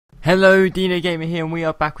Hello, Dino Gamer here, and we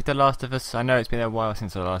are back with The Last of Us. I know it's been a while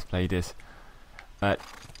since I last played this, but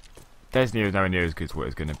there's nowhere near as good as what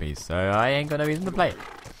it's going to be, so I ain't got no reason to play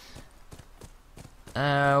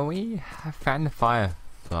it. We have found the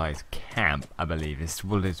Fireflies camp, I believe, is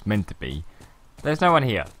what it's meant to be. There's no one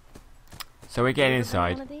here, so we're getting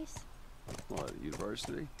inside. One of these? What,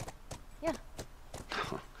 university? Yeah.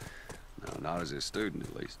 No, not as a student,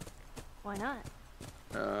 at least. Why not?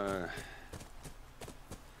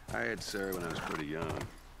 I had Sarah when I was pretty young.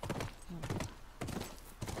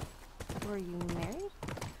 Were you married?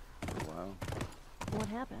 For a while. What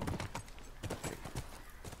happened?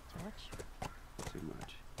 Too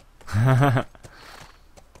much.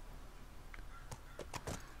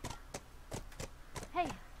 Hey,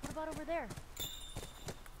 what about over there?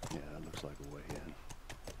 Yeah, it looks like a way in.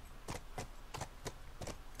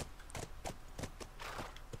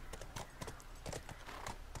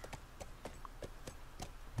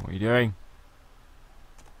 What are you doing?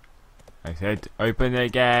 I said open the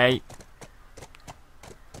gate.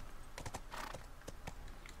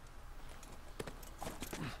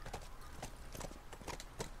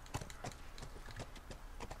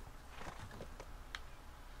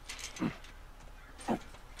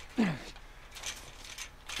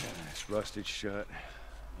 It's rusted shut.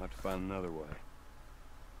 I'll have to find another way.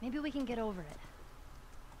 Maybe we can get over it.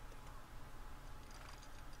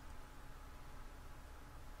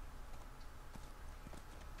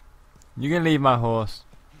 You can leave my horse.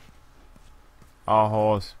 Our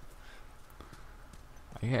horse.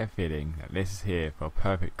 I get a feeling that this is here for a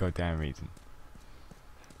perfect goddamn reason.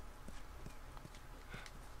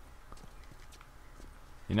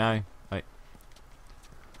 You know, like,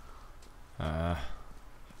 I'm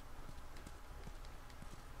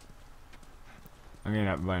gonna end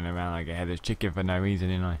up running around like a headless chicken for no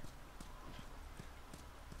reason, ain't I?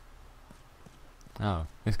 Oh,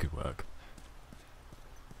 this could work.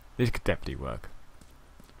 This could definitely work.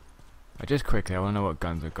 Just quickly, I want to know what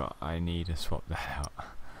guns I've got. I need to swap that out.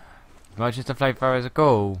 As much as the flamethrower is a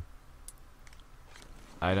goal,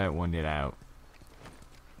 I don't want it out.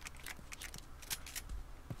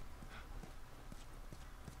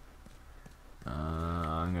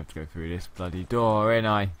 I'm gonna have to go through this bloody door, ain't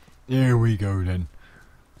I? Here we go then.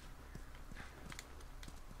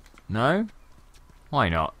 No? Why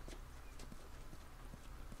not?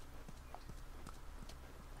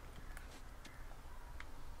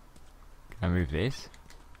 Can I move this?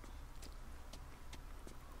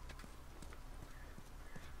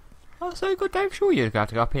 Oh, so goddamn sure you're going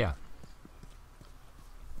to go up here.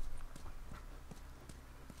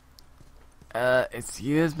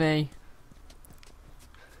 Excuse me.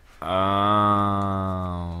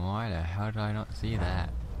 Why the hell did I not see that?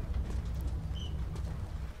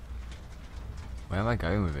 Where am I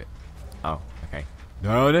going with it? Oh, okay.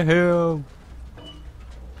 Down the hill.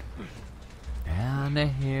 Down the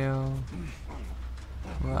hill.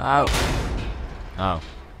 Wow. Oh.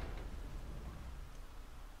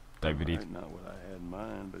 Nobody. Right, not what I had in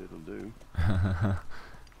mind, but it'll do.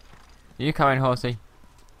 You coming, horsey?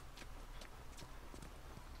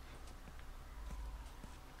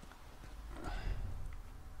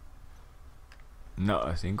 Not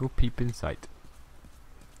a single peep in sight.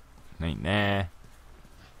 Ain't there.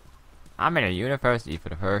 I'm in a university for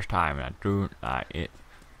the first time and I don't like it.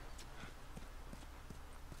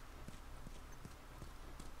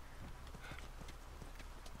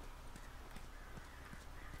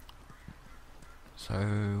 So,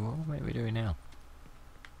 what might we doing now?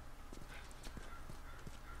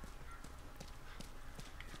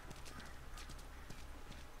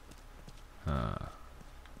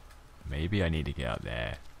 Maybe I need to get up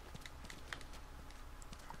there.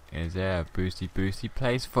 Is there a boosty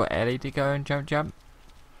place for Ellie to go and jump?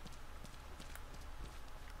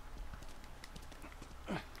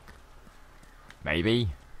 Maybe.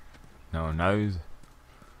 No one knows.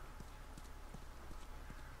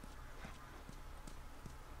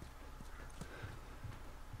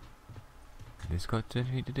 This got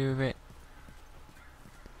anything to do with it?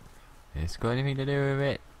 This got anything to do with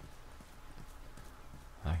it?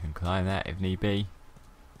 I can climb that if need be.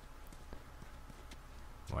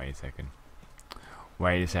 Wait a second.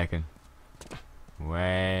 Wait a second.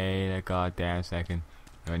 Wait a goddamn second.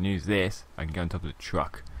 If I can use this, I can go on top of the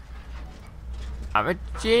truck. I'm a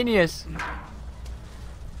genius!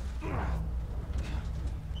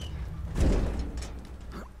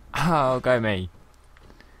 Oh, go me.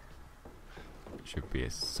 Should be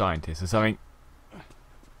a scientist or something.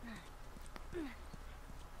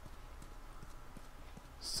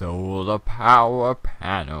 Solar power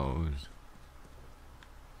panels.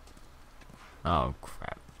 Oh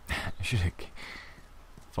crap. I should have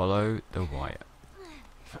Follow the wire.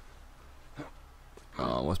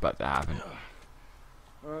 Oh, what's about to happen?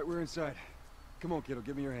 Alright, we're inside. Come on, kiddo,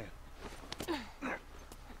 give me your hand.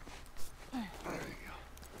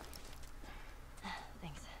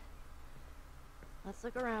 Thanks. Let's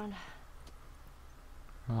look around.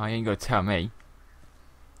 Oh, you ain't gonna tell me.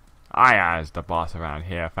 I as the boss around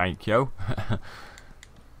here, thank you.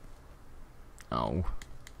 Oh,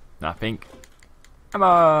 nothing.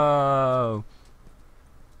 Ammo!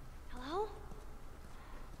 Hello?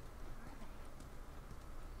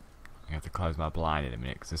 I have to close my blind in a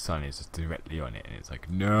minute because the sun is just directly on it, and it's like,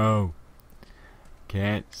 no,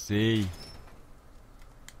 can't see.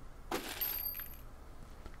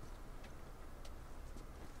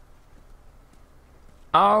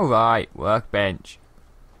 Alright, workbench.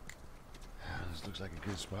 This looks like a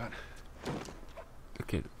good spot.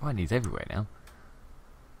 Look at these everywhere now.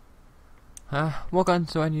 What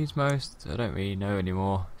guns do I use most? I don't really know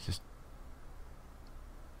anymore. It's just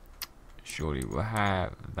surely we'll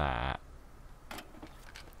have that.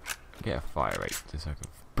 Get a fire rate just so I can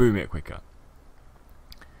boom it quicker.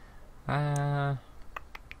 That's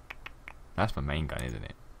my main gun, isn't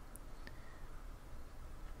it?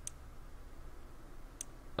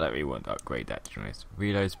 I don't really want to upgrade that, to be honest.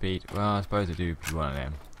 Reload speed. Well, I suppose I do one of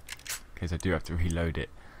them, because I do have to reload it.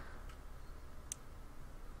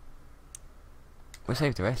 We'll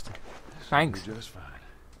save the rest. Thanks. Just fine.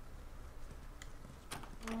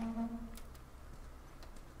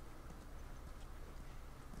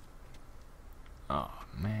 Oh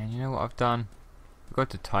man, you know what I've done? I've got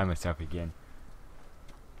to time myself again.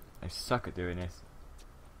 I suck at doing this.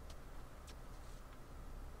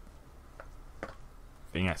 I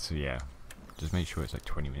think that's, yeah. Just make sure it's like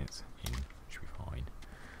 20 minutes in. Should be fine.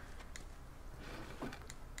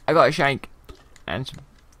 I got a shank and some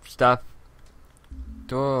stuff.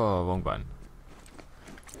 Oh, wrong button.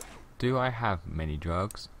 Do I have many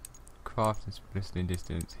drugs? Craft and listening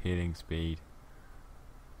distance, healing speed.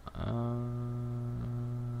 I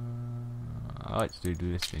like to do the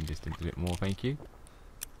listening distance a bit more, thank you.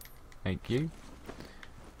 Thank you.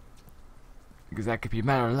 Because that could be a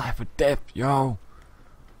matter of life or death, yo!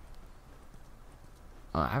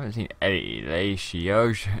 Oh, I haven't seen Eddie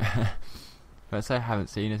Lacioge. But I haven't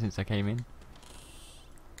seen her since I came in.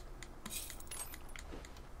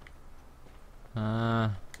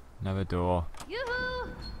 Another door.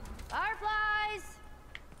 Yoo-hoo! Fireflies!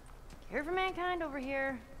 Care for mankind over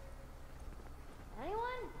here.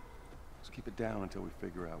 Anyone? Let's keep it down until we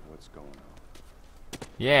figure out what's going on.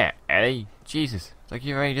 Yeah, Ellie. Jesus. It's like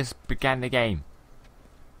you've already just began the game.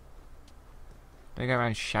 Don't go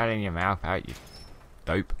around shouting your mouth out, you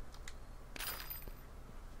dope.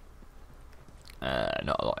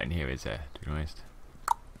 Not a lot in here, is there, to be honest?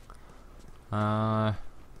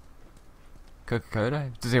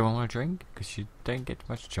 Coca-Cola? Does anyone want a drink? Because you don't get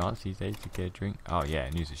much chance these days to get a drink. Oh yeah,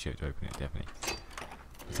 news the ship to open it, definitely.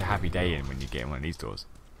 It's a happy day in when you get in one of these doors.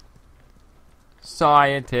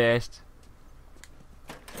 Scientist!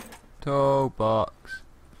 Toolbox!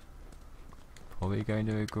 Probably going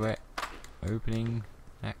to regret opening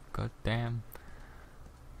that goddamn...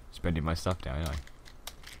 Spending my stuff down, ain't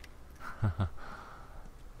I?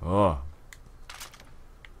 Oh.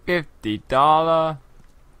 $50!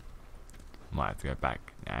 Might have to go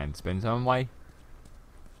back and spend some way.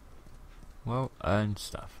 Well earned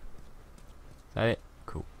stuff. Is that it?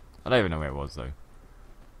 Cool. I don't even know where it was though.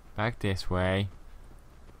 Back this way.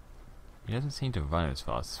 He doesn't seem to run as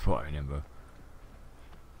fast as what I remember.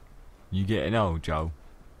 You getting old, Joe?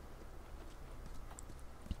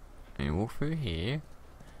 And you walk through here.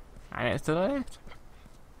 And it's to the left.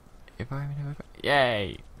 If I remember.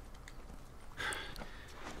 Yay!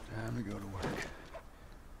 Time to go to work.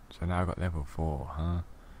 So now I've got level 4, huh?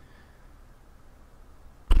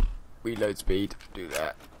 Reload speed, do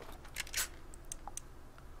that.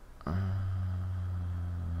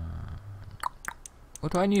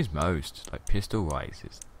 What do I use most? Like pistol wise?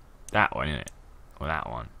 It's that one, isn't it? Or that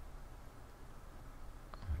one?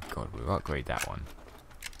 Oh my god, we'll upgrade that one.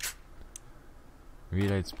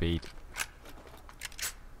 Reload speed.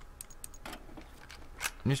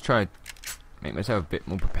 I'm just trying to make myself a bit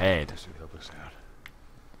more prepared. This should help us out.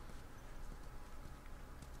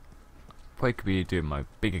 Probably could be doing my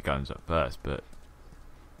bigger guns up first, but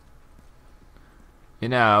you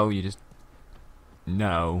know, you just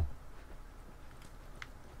know.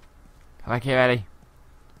 Thank you, Eddie.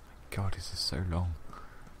 God, this is so long.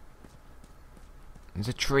 There's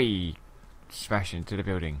a tree smashed into the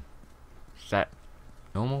building. Is that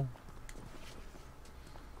normal?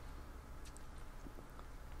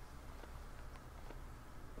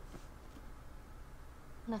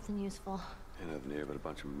 Nothing useful. Ain't nothing here but a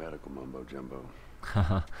bunch of medical mumbo jumbo.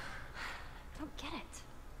 I don't get it.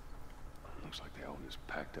 Looks like they all just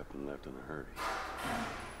packed up and left in a hurry.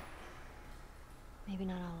 Maybe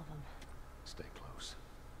not all of them. Stay close.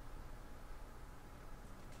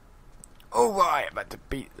 Alright, I'm about to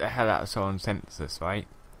beat the hell out of someone's senseless, right?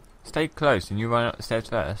 Stay close and you run up the stairs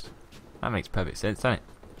first. That makes perfect sense, doesn't it?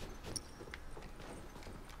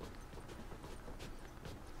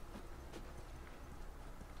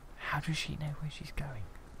 How does she know where she's going?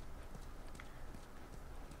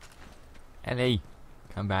 Ellie,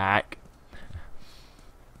 come back.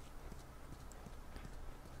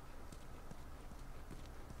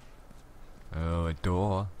 Oh, a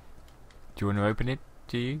door. Do you want to open it?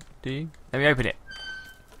 Do you? Let me open it.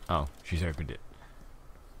 Oh, she's opened it.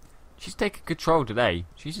 She's taking control today.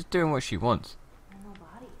 She's just doing what she wants. No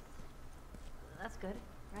bodies. That's good,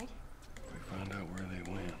 right? We found out where they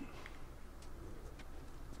went.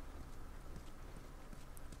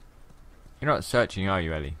 You're not searching, are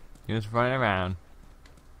you, Ellie? You're just running around,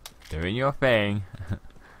 doing your thing.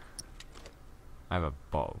 I have a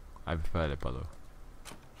bottle. I prefer the bottle.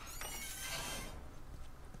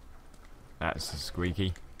 That's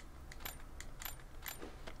squeaky.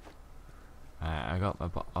 I got my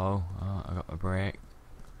bottle. Oh, I got my brick.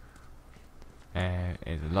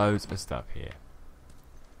 There's loads of stuff here.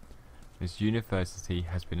 This university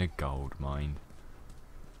has been a gold mine.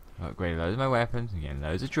 I've upgraded loads of my weapons and getting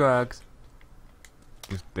loads of drugs.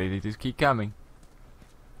 They just keep coming.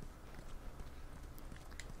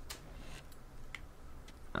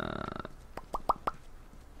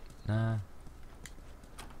 Nah.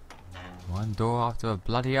 One door after a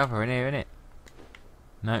bloody other in here, innit?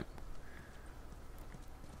 Nope.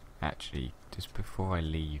 Actually, just before I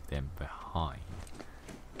leave them behind,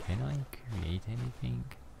 can I create anything?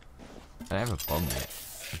 I don't have a bomb yet.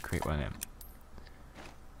 I'll create one of them.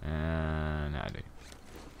 No, I do.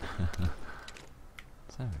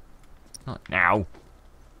 So, not now.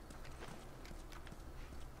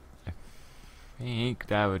 I think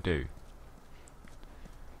that would do.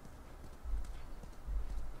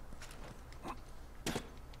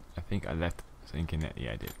 I think I left thinking that.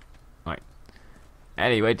 Yeah, I did. Right.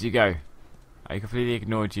 Ellie, where did you go? I completely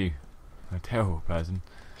ignored you. I'm a terrible person.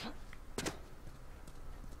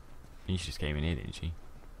 She just came in here, didn't she?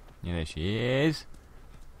 Yeah, there she is.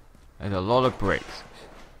 There's a lot of bricks.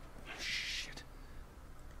 Shit.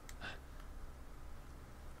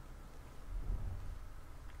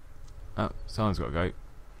 Oh, someone's got to go.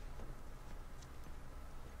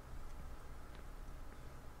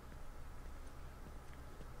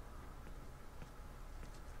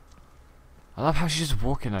 I love how she's just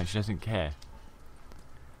walking like she doesn't care.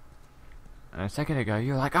 And a second ago,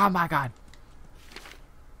 you were like, oh my god.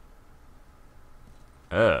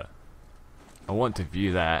 I want to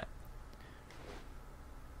view that.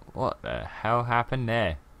 What the hell happened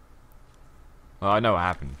there? Well, I know what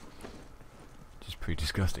happened. Just pretty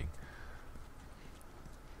disgusting.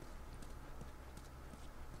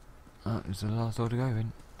 Oh, there's the last door to go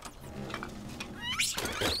in.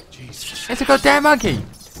 Jesus. It's a goddamn monkey!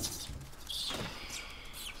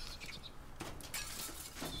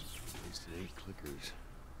 These today clickers.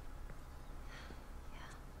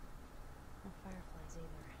 No fireflies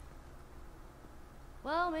either.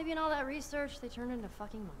 Well, maybe in all that research, they turned into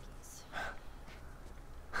fucking monkeys.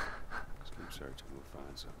 Let's keep searching. We'll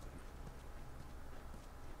find something.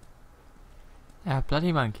 Yeah,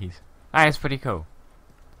 bloody monkeys. That is pretty cool.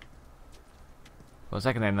 For a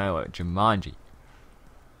second, I know what Jumanji.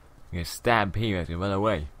 You can stab P.S. and run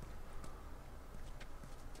away.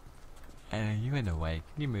 You in the way.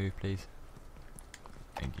 Can you move, please?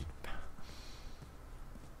 Thank you.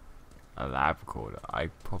 A lab recorder. I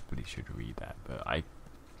probably should read that, but I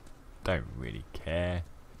don't really care.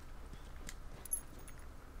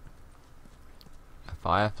 A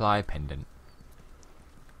firefly pendant.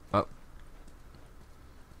 Oh.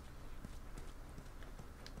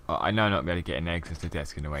 Oh, I know I'm not going to get in there because there's the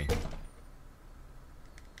desk in the way.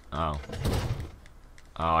 Oh.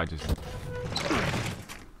 Oh, I just...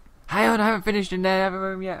 Hang on, I haven't finished in the other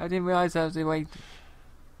room yet. I didn't realise that was the way...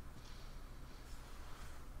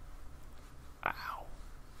 Ow.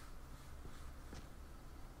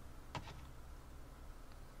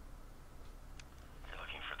 You're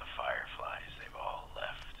looking for the fireflies. They've all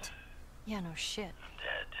left. Yeah, no shit. I'm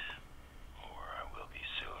dead. Or I will be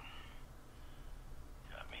soon.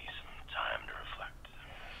 Got me some time to reflect.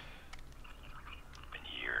 Been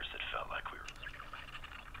years that felt like we were...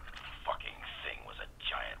 Fucking thing was a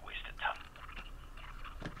giant waste of time.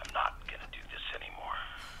 I'm not gonna do this anymore.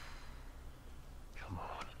 Come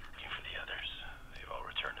on. You for the others. They've all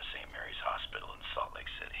returned to St. Mary's Hospital in Salt Lake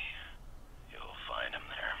City. You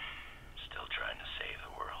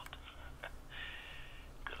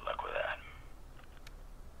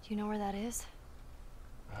you know where that is?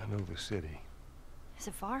 I know the city. Is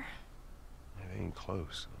it far? It ain't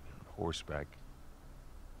close. Horseback.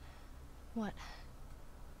 What?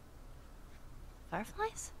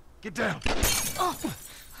 Fireflies? Get down! Oh!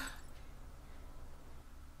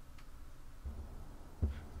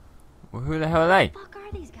 Well, who the hell are they? What the fuck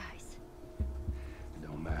are these guys? It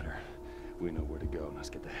don't matter. We know where to go. Let's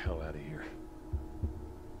get the hell out of here.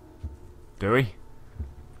 Do we?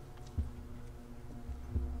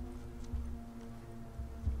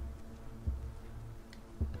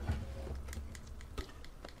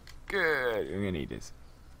 Good. We're gonna need this.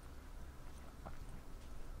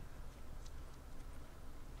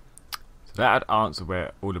 So that would answer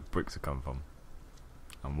where all the bricks have come from.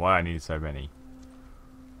 And why I needed so many.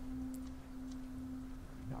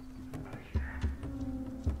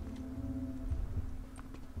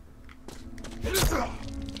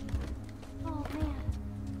 Oh man.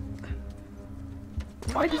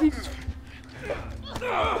 Why did he...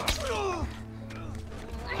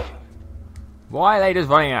 Why are they just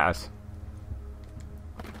running at us?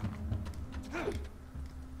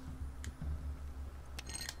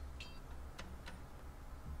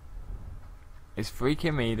 It's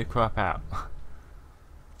freaking me the crap out.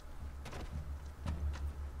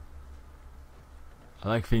 I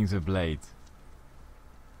like things with blades.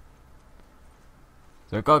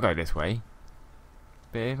 So I gotta go this way.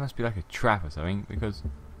 But it must be like a trap or something because...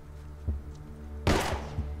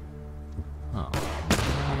 Oh,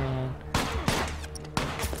 man.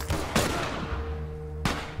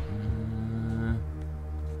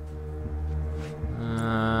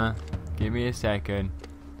 Give me a second.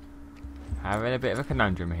 Having a bit of a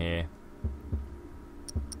conundrum here.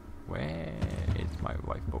 Where is my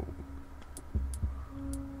rifle?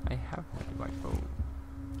 I have my rifle.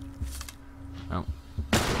 Oh.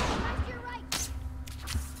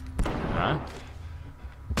 Huh?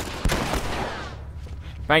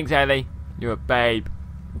 Thanks, Ellie. You're a babe.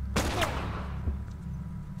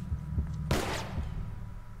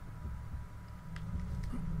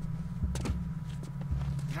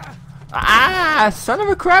 Ah, son of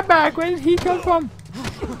a crabback! Where did he come from?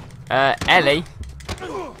 Ellie.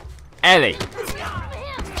 Ellie.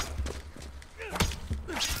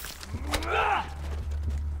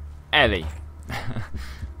 Ellie.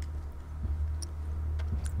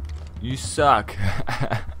 You suck.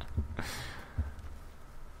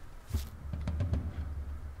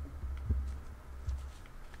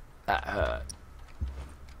 That hurt.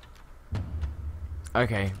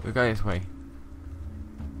 Okay, we'll go this way.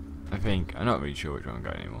 I think. I'm not really sure which one I'm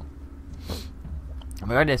going anymore. I'm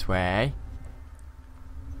going this way.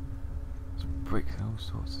 There's bricks and all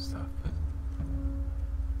sorts of stuff, but...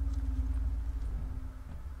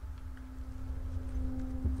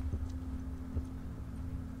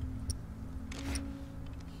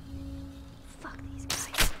 Fuck these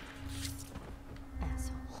guys.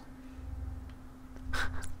 Asshole.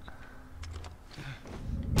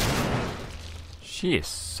 She is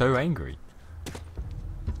so angry.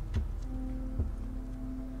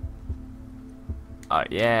 Oh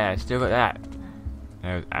yeah, still got that.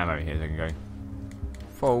 There's ammo here so I can go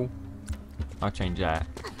full. I'll change that.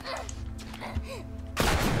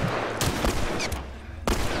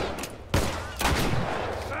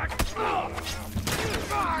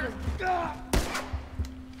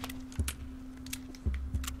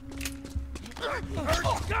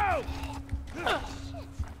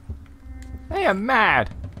 They are mad.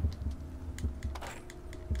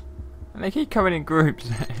 And they keep coming in groups.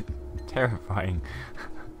 Terrifying.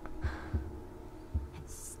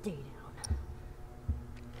 Stay down.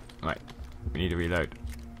 Right, we need to reload.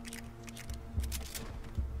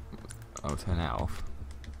 I'll turn that off.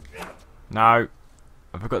 No,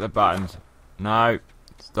 I forgot the buttons. No,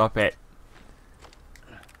 stop it.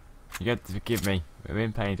 You got to forgive me. We've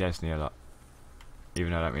been playing Destiny a lot,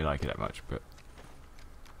 even though I don't really like it that much. But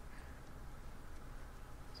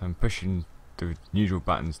so I'm pushing the usual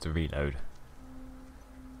buttons to reload.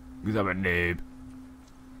 Because I'm a noob.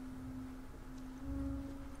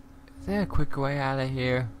 Is there a quicker way out of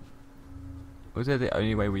here? Or is that the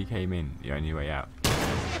only way we came in? The only way out?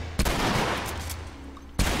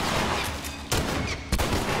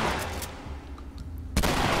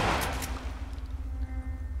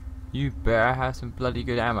 You better have some bloody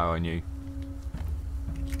good ammo on you.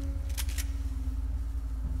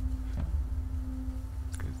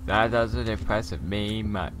 Because that doesn't impress me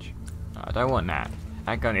much. I don't want that.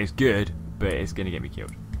 That gun is good, but it's going to get me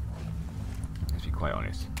killed. Let's be quite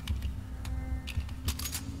honest.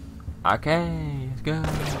 Okay, let's go.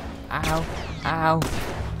 Ow, ow.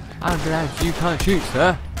 I'm glad you can't shoot,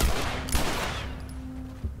 sir.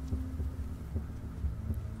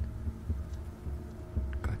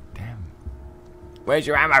 Where's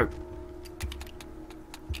your ammo?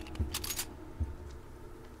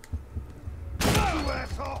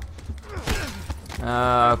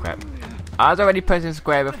 Oh crap. I was already pressing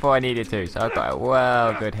square before I needed to, so I've got a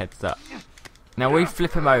well good heads up. Now we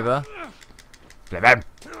flip him over. Flip him!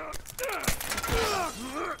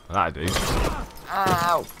 Well, that'll do.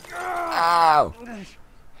 Ow! Ow!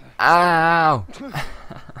 Ow!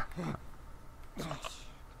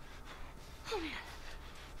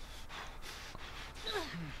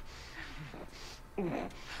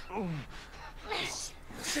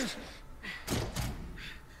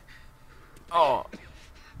 Oh!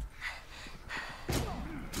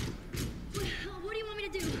 What do you want me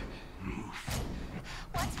to do?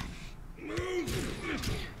 What?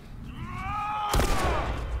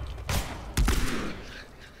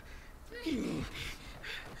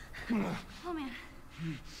 Oh man.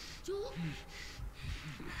 Joel?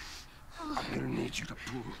 I'm gonna need you to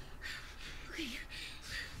pull. Okay.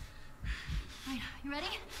 Alright, you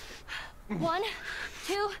ready? 1,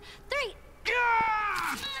 2, 3.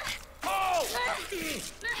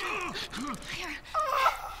 Here.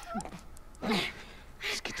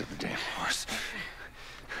 Let's get to the damn horse.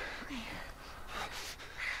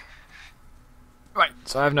 Right,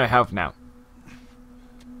 so I have no health now.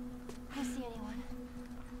 I don't see anyone.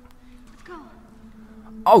 Let's go.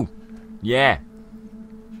 Oh! Yeah!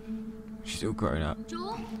 She's still growing up.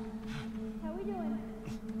 Joel? How we doing?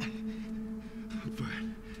 I'm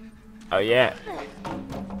fine. Oh yeah.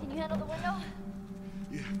 Can you handle the window?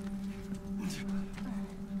 Yeah.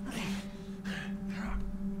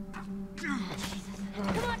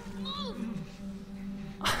 Come on, move!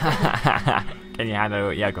 Can you handle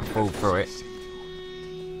it? Yeah, I can fall through it.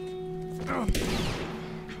 Alright.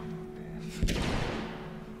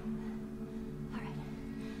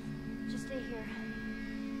 Just stay here.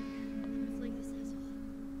 Let's like this asshole.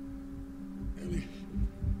 Ellie.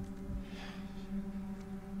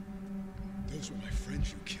 Those were my friends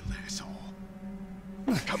you killed, asshole.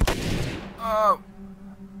 Come on. Oh!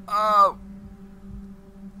 Oh!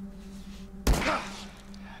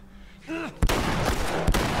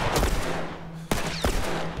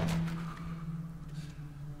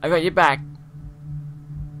 I got your back.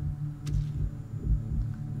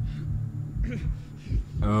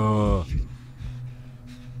 Oh.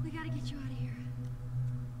 We gotta get you out of here.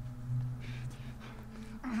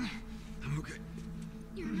 I'm okay.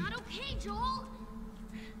 You're not okay, Joel!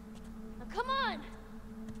 Now come on!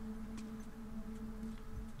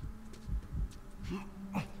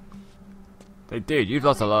 Hey, dude, you've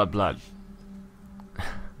lost a lot of blood.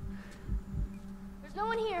 There's no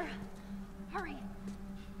one here. Hurry.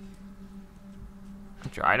 I'm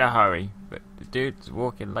trying to hurry, but the dude's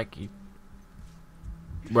walking like he...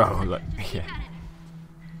 Well, look, yeah.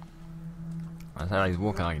 I said he's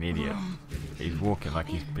walking like an idiot. He's walking like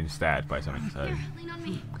he's been stabbed by something, so... Here, lean on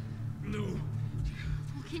me. No.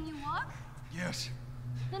 Well, can you walk? Yes.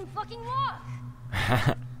 Then fucking walk!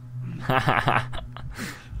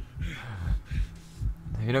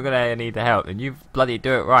 If you're not gonna need the help, then you bloody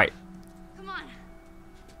do it right. Come on.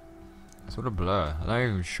 It's sort of blur. I'm not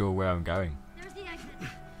even sure where I'm going. There's the exit.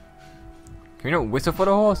 Can we not whistle for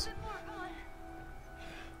the horse? A bit more, come on.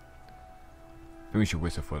 Maybe we should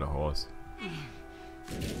whistle for the horse.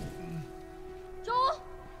 Joel?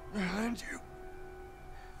 Behind you.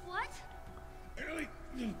 What? Ellie.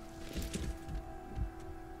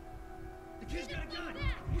 The kid's got a gun.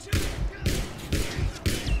 Back. He's in there.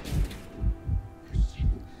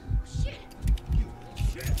 Shit.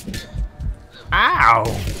 Shit. Ow!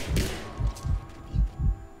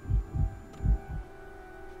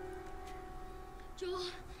 Joel.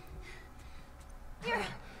 Here,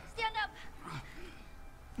 stand up.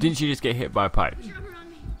 Didn't you just get hit by a pipe? Put your arm around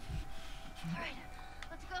me. Alright,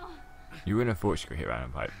 let's go. You wouldn't have thought she got hit by a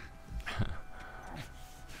pipe. I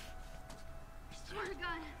swear to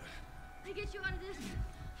God, I get you out of this.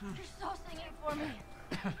 You're so singing for me.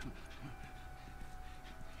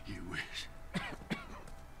 You wish.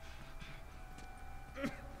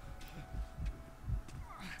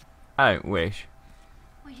 I don't wish.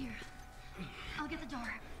 Wait here. I'll get the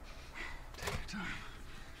door. Take your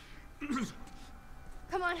time.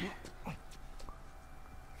 Come on.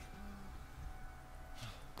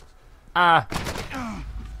 Ah!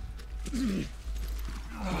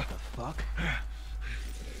 What the fuck?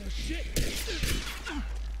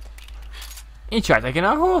 You tried taking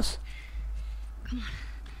our horse.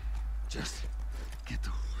 Just get the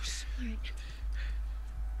horse. Alright.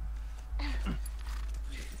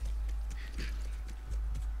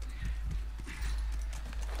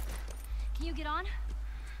 Can you get on?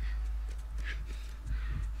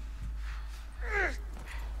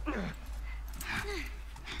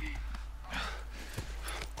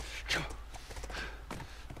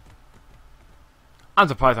 I'm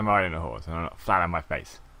surprised I'm riding a horse and I'm not flat on my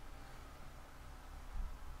face.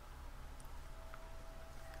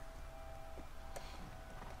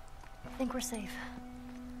 I think we're safe.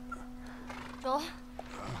 Joel?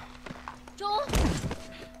 Joel?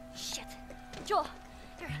 Shit. Joel.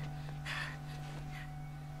 Here.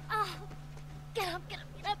 Oh. Get up, get up,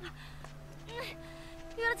 get up.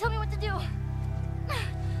 You gotta tell me what to do.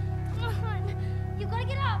 Come on. You gotta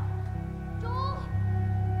get up. Joel?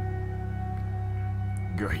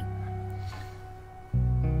 Great.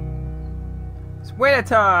 It's winter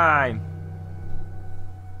time!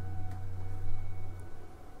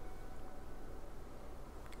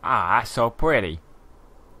 Ah, that's so pretty.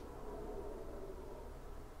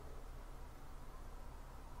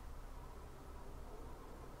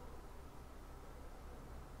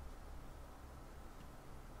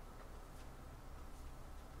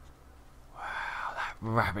 Wow, that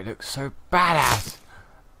rabbit looks so badass.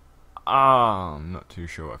 Oh, I'm not too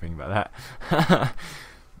sure what I think about that.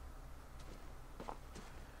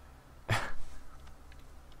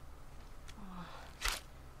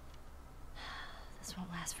 This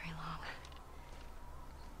won't last very long.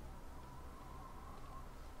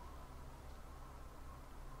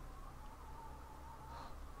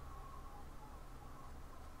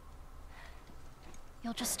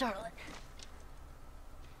 You'll just startle it.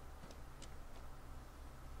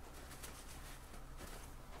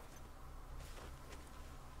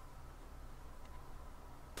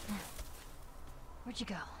 Where'd you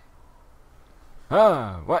go?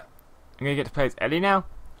 Oh, what? I'm gonna get to play as Ellie now?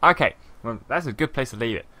 Okay, well, that's a good place to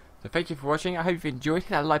leave it. So thank you for watching. I hope you've enjoyed.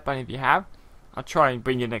 Hit that like button if you have. I'll try and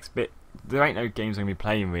bring you next bit. There ain't no games I'm gonna be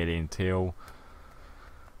playing really until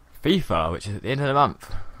FIFA, which is at the end of the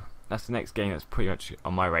month. That's the next game that's pretty much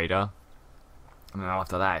on my radar. And then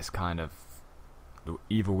after that, it's kind of the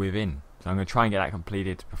Evil Within. So I'm gonna try and get that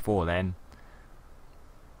completed before then.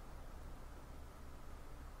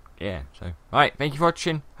 Yeah, so right, thank you for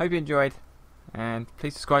watching. Hope you enjoyed, and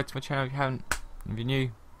please subscribe to my channel if you haven't. If you're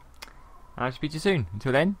new, and I'll speak to you soon.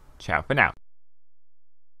 Until then, ciao for now.